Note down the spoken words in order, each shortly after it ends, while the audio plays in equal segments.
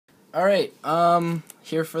Alright,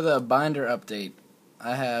 here for the binder update.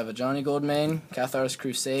 I have a Johnny Goldmane, Cathar's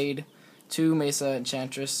Crusade, 2 Mesa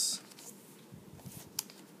Enchantress,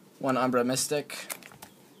 1 Umbra Mystic.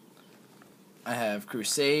 I have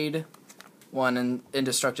Crusade, 1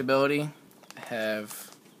 Indestructibility. I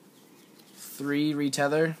have 3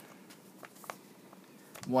 Retether,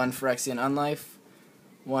 1 Phyrexian Unlife,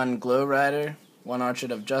 1 Glow Rider, 1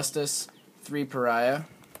 Archer of Justice, 3 Pariah,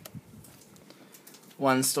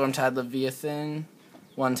 1 Stormtide Leviathan,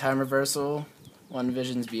 1 Time Reversal, 1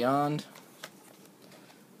 Visions Beyond,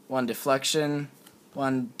 1 Deflection,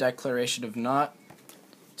 1 Declaration of Naught,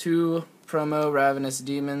 2 Promo Ravenous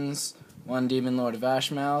Demons, 1 Demon Lord of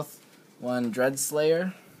Ashmouth, 1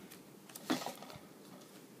 Dreadslayer,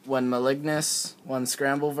 1 Malignus, 1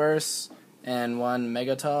 Scrambleverse, and 1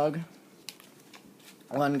 Megatog,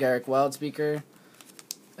 1 Garruk Wildspeaker.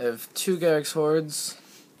 I have 2 Garruk's Hordes,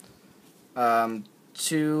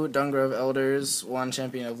 2 Dungrove Elders, 1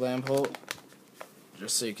 Champion of Lampholt,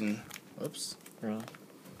 just so you can, whoops, so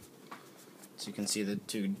you can see the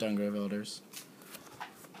 2 Dungrove Elders.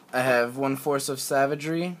 I have 1 Force of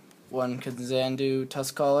Savagery, 1 Kazandu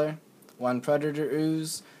Tuskcaller, 1 Predator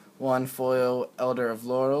Ooze, 1 Foil Elder of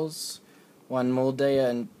Laurels, 1 Moldea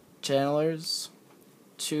and Channelers,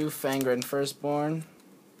 2 Fangren Firstborn,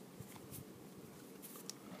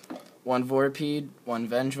 1 Vorpede, 1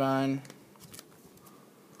 Vengevine,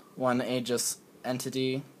 1 Aegis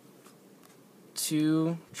Entity,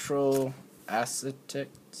 2 Troll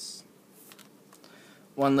Ascetics,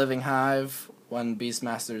 1 Living Hive, 1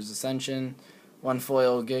 Beastmaster's Ascension, 1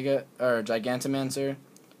 Foil Gigantomancer,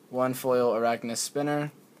 1 Foil Arachnus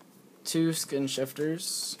Spinner, 2 Skin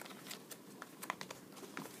Shifters,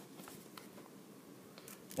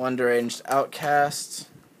 1 Deranged Outcast,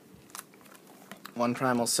 1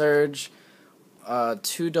 Primal Surge,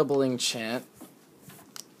 2 Doubling Chant,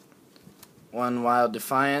 1 Wild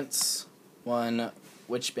Defiance, 1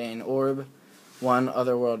 Witchbane Orb, 1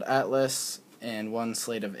 Otherworld Atlas, and 1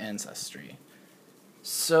 Slate of Ancestry.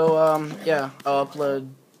 So, yeah, I'll upload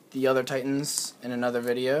the other Titans in another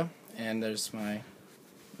video, and there's my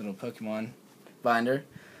little Pokemon binder.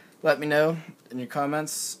 Let me know in your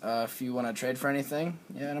comments if you want to trade for anything,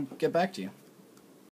 and I'll get back to you.